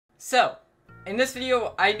So, in this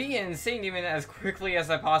video, I beat an insane demon as quickly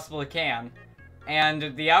as I possibly can.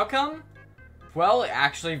 And the outcome? Well,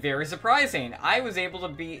 actually very surprising. I was able to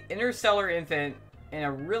beat Interstellar Infinite in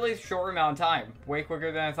a really short amount of time. Way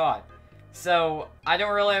quicker than I thought. So, I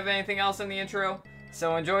don't really have anything else in the intro.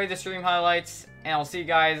 So enjoy the stream highlights, and I'll see you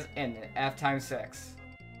guys in F6.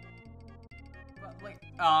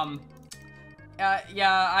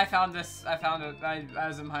 Yeah, I found this. I found it. I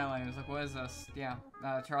was in highlighting. I was like, what is this? Yeah,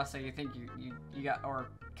 Teresa, you think you got, or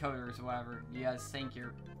coders, or whatever. You guys think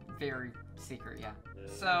you're very secret, yeah.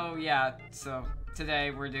 So, yeah, so today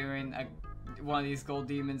we're doing one of these gold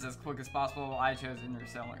demons as quick as possible. I chose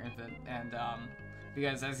Interstellar Infinite, and,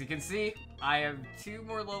 because as you can see, I have 2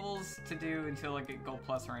 more levels to do until I get gold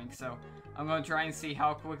plus rank, so I'm going to try and see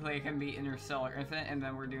how quickly I can beat Interstellar Infinite, and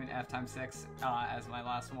then we're doing F6 as my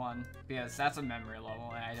last one, because that's a memory level,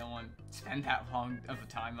 and I don't want to spend that long of a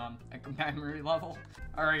time on a memory level.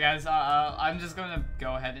 Alright guys, I'm just going to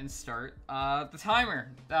go ahead and start the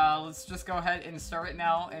timer. Let's just go ahead and start it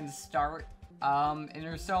now, and start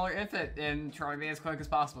Interstellar Infinite, and try to be as quick as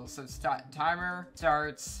possible. So timer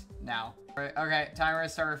starts now. Right, okay, timer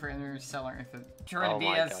started for Interstellar Infinite. God,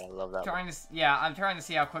 I love that one. I'm trying to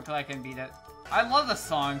see how quickly I can beat it. I love the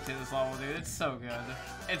song to this level, dude. It's so good.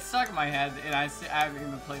 It's stuck in my head, and I haven't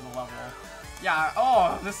even played the level. Yeah.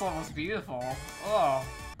 Oh, this level's beautiful. Oh.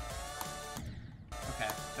 Okay,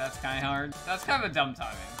 that's kind of hard. That's kind of a dumb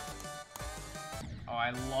timing. Oh,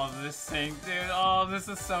 I love this thing, dude. Oh, this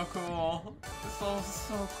is so cool. This level's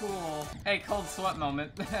so cool. Hey, cold sweat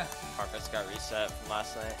moment. Carpets got reset from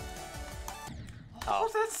last night. Oh,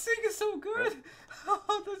 that thing is so good!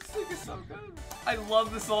 Oh, that thing is so good! I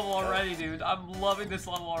love this level already, dude. I'm loving this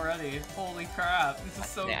level already. Holy crap, this is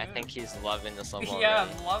so good. I think he's loving this level already. Yeah,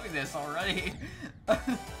 I'm loving this already.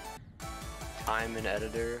 Time and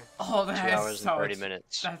editor. Oh, 2 hours and 30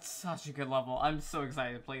 minutes. That's such a good level. I'm so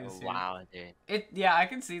excited to play this. Wow, dude. Yeah, I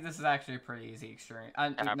can see this is actually a pretty easy experience.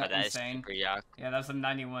 But that is super yuck. Yeah, that's a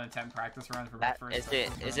 91 attempt practice run for my first.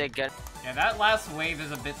 Is it good? Yeah, that last wave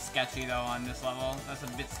is a bit sketchy though on this level. That's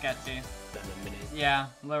a bit sketchy. Yeah,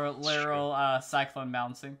 literal cyclone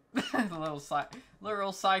bouncing.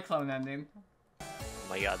 literal cyclone ending. Oh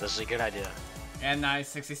my god, this is a good idea. And nice,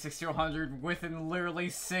 66 to 100 within literally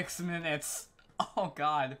 6 minutes. Oh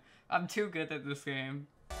god, I'm too good at this game.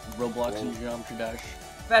 Roblox and Geometry Dash.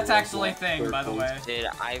 That's actually a thing, by the way. Dude,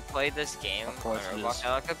 I played this game on Roblox.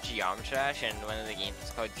 I looked up Geometry Dash, and one of the games is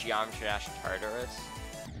called Geometry Dash Tartarus.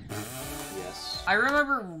 Yes. I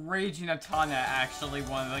remember raging a ton at actually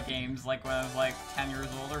one of the games, like when I was like 10 years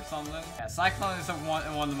old or something. Yeah, Cyclone is one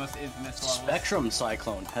of the most infamous levels. Spectrum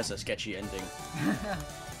Cyclone has a sketchy ending.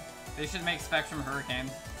 They should make Spectrum Hurricane,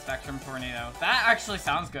 Spectrum Tornado. That actually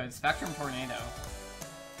sounds good, Spectrum Tornado.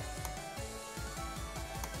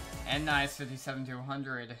 And nice, 57 to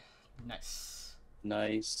 100. Nice.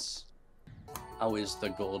 Nice. How is the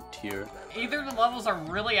gold tier? Either the levels are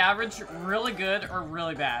really average, really good, or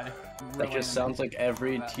really bad. It just sounds like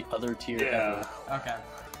every other tier ever. Okay.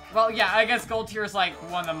 Well, yeah, I guess gold tier is like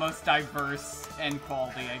one of the most diverse in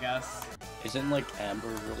quality, I guess. Isn't like Amber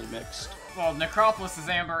really mixed? Well, Necropolis is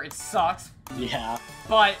Amber, it sucks. Yeah.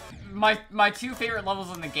 But my 2 favorite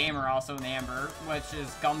levels in the game are also in Amber, which is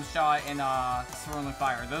Gumshot and Swirling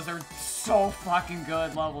Fire. Those are so fucking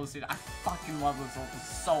good levels, dude. I fucking love those levels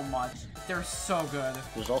so much. They're so good.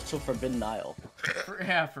 There's also Forbidden Isle.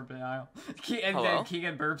 Yeah, Forbidden Isle. And then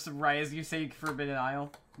Keegan burps right as you say Forbidden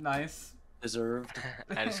Isle. Nice. Deserved.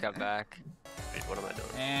 I just got back. Wait, what am I doing?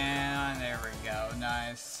 And there we go.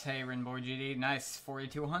 Nice. Hey, Rinboy GD. Nice.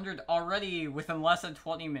 4200 already within less than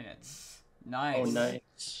 20 minutes. Nice. Oh,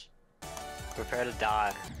 nice. Prepare to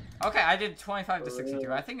die. Okay, I did 25 to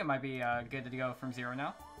 62. I think it might be good to go from 0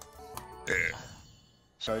 now.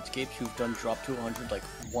 Shardscapes, you've done drop to 100 like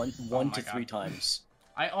one to 3 times.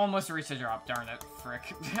 I almost reached a drop, darn it.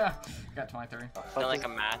 Frick. Got 23. I feel like a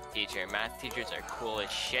math teacher. Math teachers are cool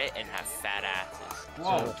as shit and have fat asses.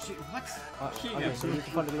 Whoa, what? Okay, so you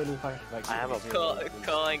fundamentally I have a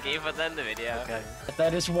colon, can you put that in the video? Okay.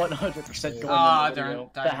 That is 100% going in the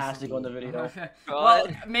video. That has to go in the video. Well,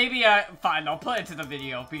 maybe, fine, I'll put it to the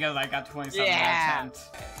video because I got 27 attempt.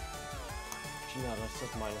 No, that's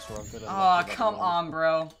just -1. Oh, come on,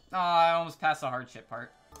 bro. Oh, I almost passed the hardship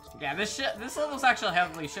part. Yeah, this level's actually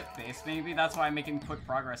heavily ship-based. Maybe that's why I'm making quick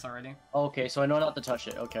progress already. Okay, so I know not to touch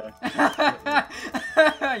it. Okay.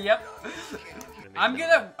 Yep. I'm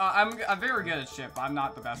very good at ship. I'm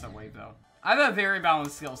not the best at wave though. I have a very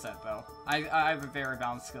balanced skill set, though. I have a very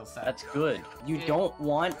balanced skill set. That's good. You don't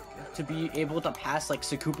want to be able to pass like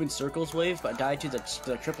Sakupan Circles wave, but die to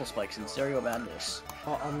the triple spikes in Stereo Madness.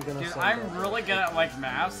 Oh, I'm gonna. Dude, I'm really good at like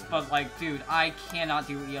maths, but like, dude, I cannot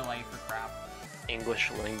do ELA for crap. English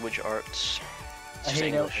language arts. I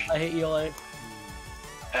hate ELA.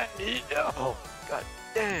 Oh, god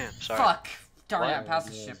damn. Sorry. Fuck. Darn it, I passed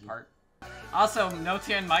the shit part. Also,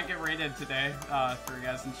 Notian might get raided today, for you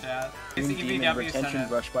guys in chat. It's Demon retention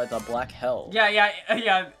rush by the Black Hell. Yeah,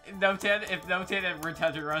 Notian, if Notian and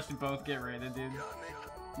Retention Rush both get raided, dude.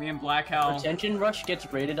 Me and Black Hell. Retention Rush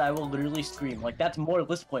gets raided, I will literally scream. Like, that's more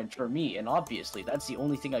list points for me, and obviously, that's the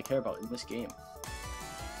only thing I care about in this game.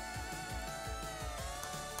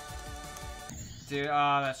 Dude,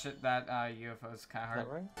 that UFO is kinda hard. Is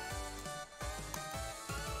that right?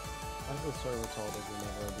 I think the server told us we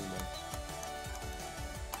never do next.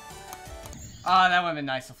 That would've been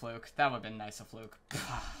nice a fluke. That would've been nice a fluke.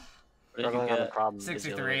 What did you get?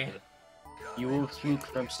 63. You will fluke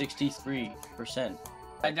from 63%.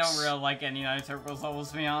 I don't really like any United Turtles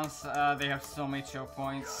levels, to be honest. They have so many choke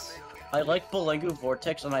points. I like Belengu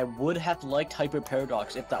Vortex, and I would have liked Hyper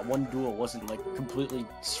Paradox if that one duel wasn't, like, completely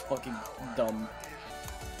fucking dumb.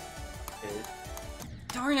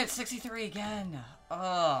 Darn it, 63 again!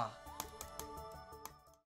 Ugh.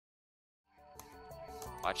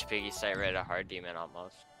 Watch Piggy sight read a hard demon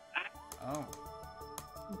almost. Oh.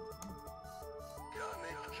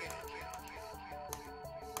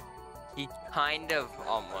 He kind of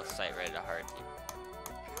almost sight read a hard demon.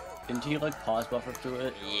 Didn't he, like, pause buffer through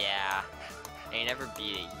it? Yeah. And he never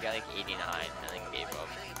beat it. He got like 89 and then gave up.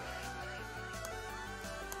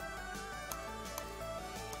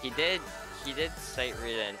 He did sight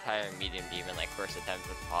read an entire medium demon like first attempt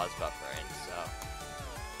with pause buffering, so.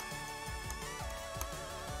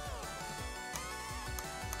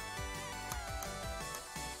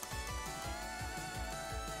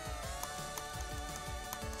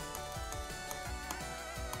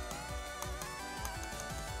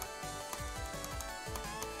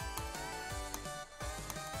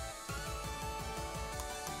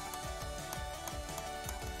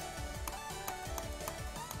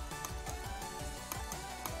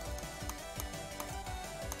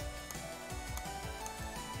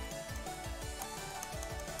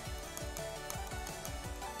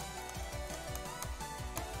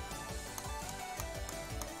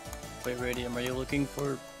 Wait, Radium, are you looking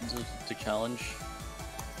for the challenge?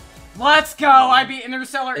 Let's go! I beat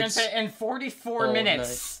Interstellar in 44 minutes!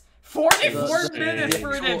 Nice. 44 minutes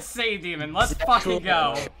for an insane demon! Let's fucking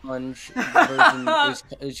go! Challenge version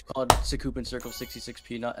is called Sakupan Circle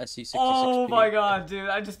 66p, not SC66p. Oh my god, dude,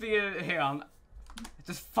 I just beat it. Hang on.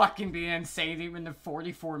 Just fucking beat an insane demon in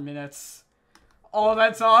 44 minutes. Oh,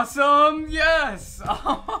 that's awesome! Yes!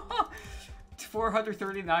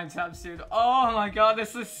 439 times, dude. Oh my god,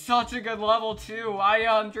 this is such a good level, too. I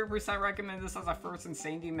 100% recommend this as a first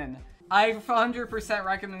insane demon. I 100%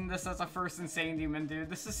 recommend this as a first insane demon, dude.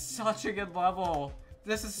 This is such a good level.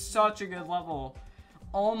 This is such a good level.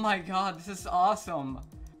 Oh my god, this is awesome.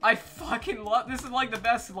 I fucking love, this is like the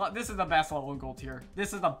best, this is the best level in gold tier.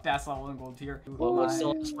 This is the best level in gold tier. Well, what's the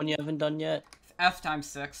last one you haven't done yet? F times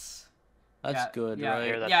 6. That's good, yeah,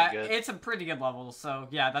 right? Yeah, it's a pretty good level, so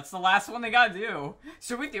yeah, that's the last one they gotta do.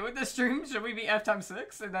 Should we do it this stream? Should we be F times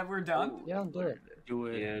 6 and then we're done? Yeah, do it. Do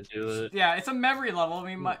it. Yeah, do it. Yeah, it's a memory level.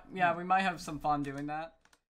 We might have some fun doing that.